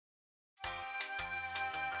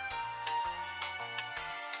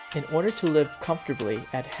In order to live comfortably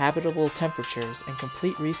at habitable temperatures and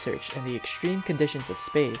complete research in the extreme conditions of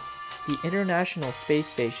space, the International Space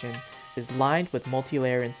Station is lined with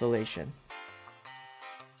multilayer insulation.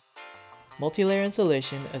 Multilayer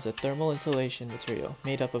insulation is a thermal insulation material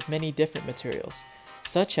made up of many different materials,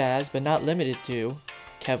 such as, but not limited to,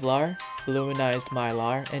 Kevlar, aluminized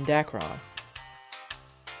mylar, and Dacron.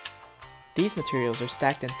 These materials are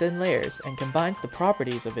stacked in thin layers and combines the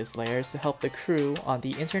properties of its layers to help the crew on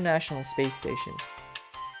the International Space Station.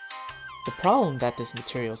 The problem that this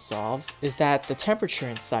material solves is that the temperature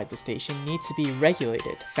inside the station needs to be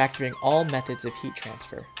regulated, factoring all methods of heat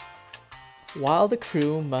transfer. While the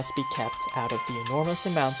crew must be kept out of the enormous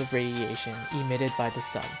amounts of radiation emitted by the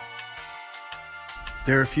sun.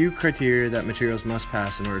 There are a few criteria that materials must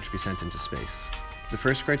pass in order to be sent into space. The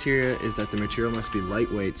first criteria is that the material must be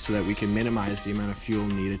lightweight so that we can minimize the amount of fuel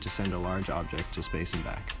needed to send a large object to space and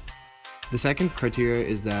back. The second criteria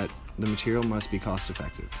is that the material must be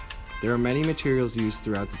cost-effective. There are many materials used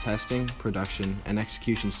throughout the testing, production, and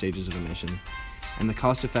execution stages of a mission, and the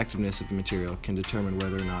cost-effectiveness of the material can determine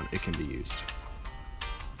whether or not it can be used.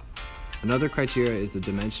 Another criteria is the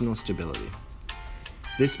dimensional stability.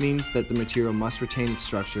 This means that the material must retain its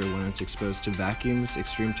structure when it's exposed to vacuums,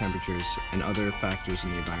 extreme temperatures, and other factors in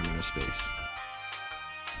the environment of space.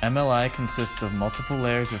 MLI consists of multiple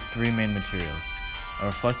layers of three main materials: a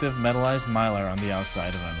reflective metallized mylar on the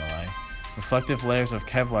outside of MLI, reflective layers of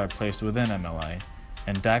Kevlar placed within MLI,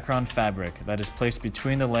 and Dacron fabric that is placed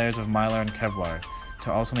between the layers of mylar and Kevlar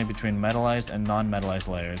to alternate between metallized and non-metallized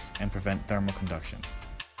layers and prevent thermal conduction.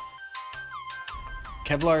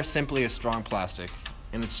 Kevlar is simply a strong plastic,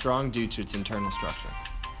 and it's strong due to its internal structure.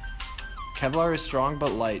 Kevlar is strong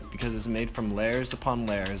but light because it's made from layers upon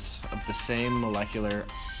layers of the same molecular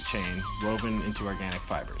chain woven into organic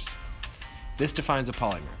fibers. This defines a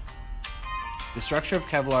polymer. The structure of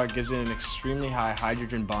Kevlar gives it an extremely high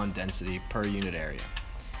hydrogen bond density per unit area.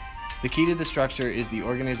 The key to the structure is the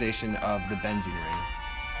organization of the benzene ring,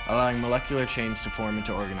 allowing molecular chains to form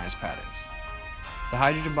into organized patterns. The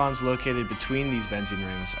hydrogen bonds located between these benzene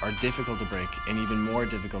rings are difficult to break, and even more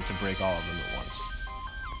difficult to break all of them at once.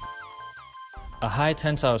 A high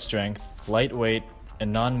tensile strength, lightweight,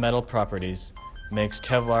 and non-metal properties makes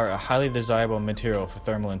Kevlar a highly desirable material for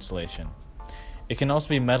thermal insulation. It can also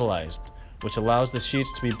be metallized, which allows the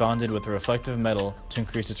sheets to be bonded with a reflective metal to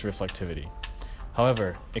increase its reflectivity.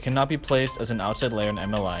 However, it cannot be placed as an outside layer in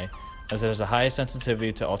MLI, as it has a high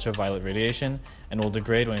sensitivity to ultraviolet radiation and will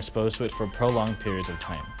degrade when exposed to it for prolonged periods of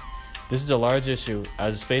time. This is a large issue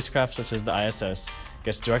as a spacecraft such as the ISS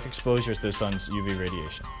gets direct exposure to the sun's UV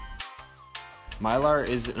radiation. Mylar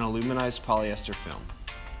is an aluminized polyester film.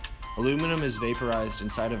 Aluminum is vaporized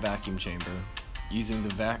inside a vacuum chamber using the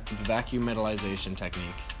vacuum metallization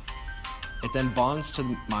technique. It then bonds to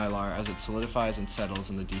the mylar as it solidifies and settles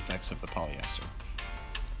in the defects of the polyester.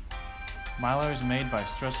 Mylar is made by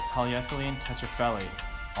stressed polyethylene tetraphthalate,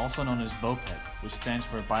 also known as BOPET, which stands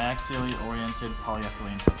for biaxially oriented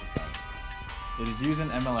polyethylene tetraphthalate. It is used in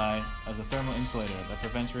MLI as a thermal insulator that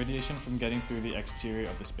prevents radiation from getting through the exterior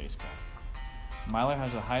of the spacecraft. Mylar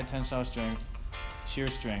has a high tensile strength, shear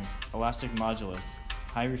strength, elastic modulus,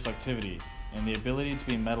 high reflectivity, and the ability to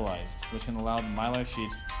be metallized, which can allow mylar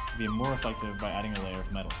sheets to be more reflective by adding a layer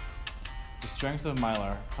of metal. The strength of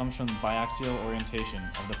mylar comes from the biaxial orientation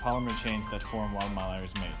of the polymer chains that form while mylar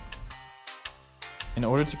is made. In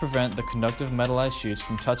order to prevent the conductive metallized sheets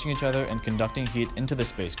from touching each other and conducting heat into the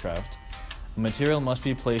spacecraft, a material must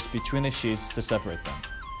be placed between the sheets to separate them.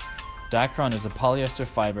 Dacron is a polyester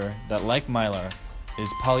fiber that, like mylar, is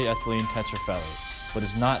polyethylene tetraphthalate, but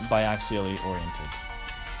is not biaxially oriented.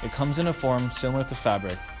 It comes in a form similar to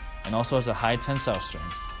fabric and also has a high tensile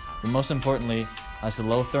strength, but most importantly, has a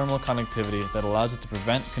low thermal conductivity that allows it to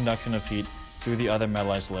prevent conduction of heat through the other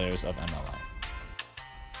metallized layers of MLI.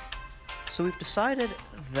 So we've decided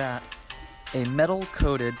that a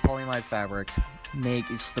metal-coated polyamide fabric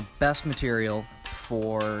is the best material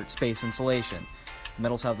for space insulation. The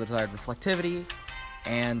metals have the desired reflectivity,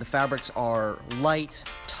 and the fabrics are light,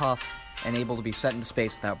 tough, and able to be sent into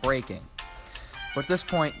space without breaking. But at this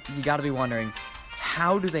point, you gotta be wondering,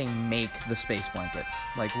 how do they make the space blanket?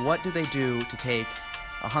 Like, what do they do to take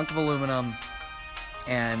a hunk of aluminum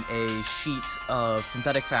and a sheet of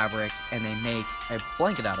synthetic fabric and they make a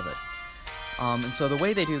blanket out of it? And so the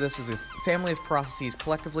way they do this is a family of processes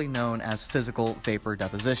collectively known as physical vapor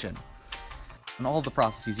deposition. And all of the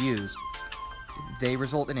processes used, they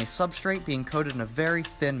result in a substrate being coated in a very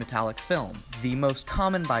thin metallic film. The most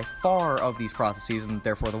common by far of these processes, and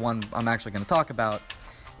therefore the one I'm actually going to talk about,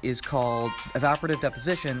 is called evaporative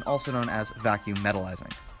deposition, also known as vacuum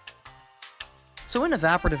metallizing. So in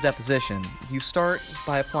evaporative deposition, you start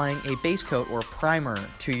by applying a base coat or primer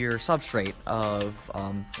to your substrate of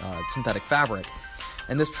synthetic fabric.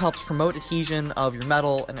 And this helps promote adhesion of your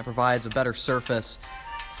metal, and it provides a better surface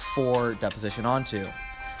for deposition onto.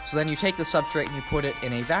 So then you take the substrate and you put it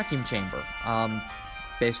in a vacuum chamber,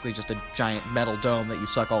 basically just a giant metal dome that you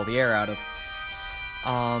suck all the air out of.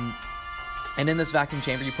 And in this vacuum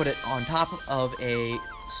chamber, you put it on top of a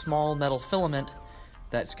small metal filament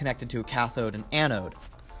that's connected to a cathode and anode.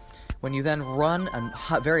 When you then run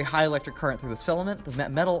a very high electric current through this filament, the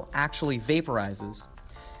metal actually vaporizes,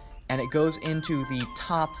 and it goes into the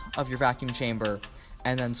top of your vacuum chamber,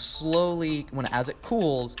 and then slowly, as it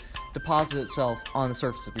cools, deposits itself on the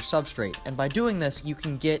surface of your substrate. And by doing this, you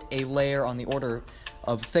can get a layer on the order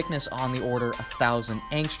of thickness on the order 1,000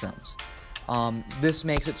 angstroms. This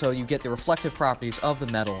makes it so you get the reflective properties of the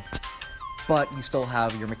metal, but you still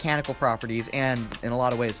have your mechanical properties and, in a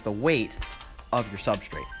lot of ways, the weight of your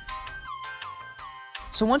substrate.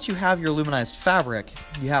 So once you have your aluminized fabric,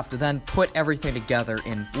 you have to then put everything together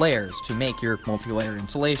in layers to make your multi-layer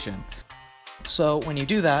insulation. So when you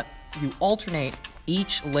do that, you alternate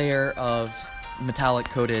each layer of metallic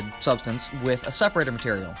coated substance with a separator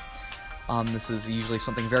material. This is usually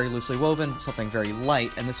something very loosely woven, something very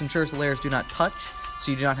light, and this ensures the layers do not touch,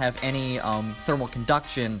 so you do not have any thermal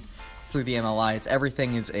conduction through the MLI.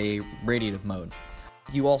 Everything is a radiative mode.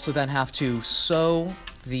 You also then have to sew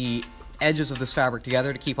the edges of this fabric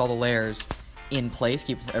together to keep all the layers in place,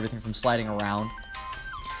 keep everything from sliding around.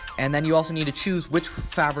 And then you also need to choose which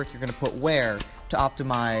fabric you're going to put where to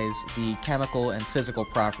optimize the chemical and physical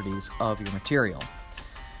properties of your material.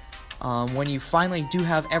 When you finally do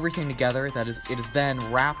have everything together, it is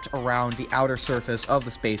then wrapped around the outer surface of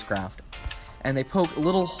the spacecraft. And they poke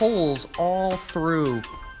little holes all through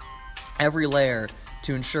every layer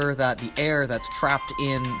to ensure that the air that's trapped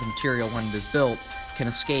in the material when it is built can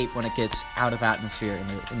escape when it gets out of atmosphere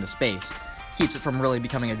into space. Keeps it from really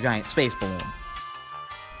becoming a giant space balloon.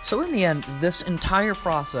 So in the end, this entire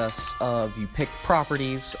process of you pick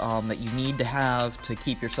properties that you need to have to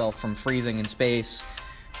keep yourself from freezing in space,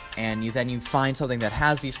 and then you find something that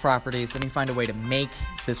has these properties, then you find a way to make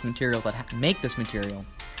this material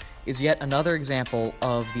is yet another example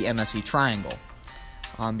of the MSE triangle.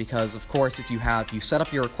 Because of course you set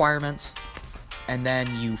up your requirements, and then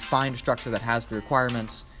you find a structure that has the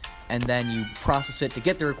requirements, and then you process it to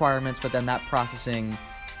get the requirements, but then that processing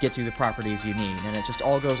gets you the properties you need, and it just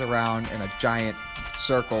all goes around in a giant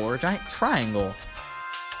circle or a giant triangle.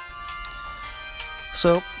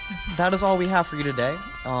 So that is all we have for you today.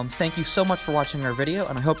 Thank you so much for watching our video,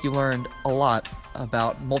 and I hope you learned a lot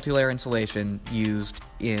about multi-layer insulation used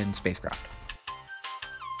in spacecraft.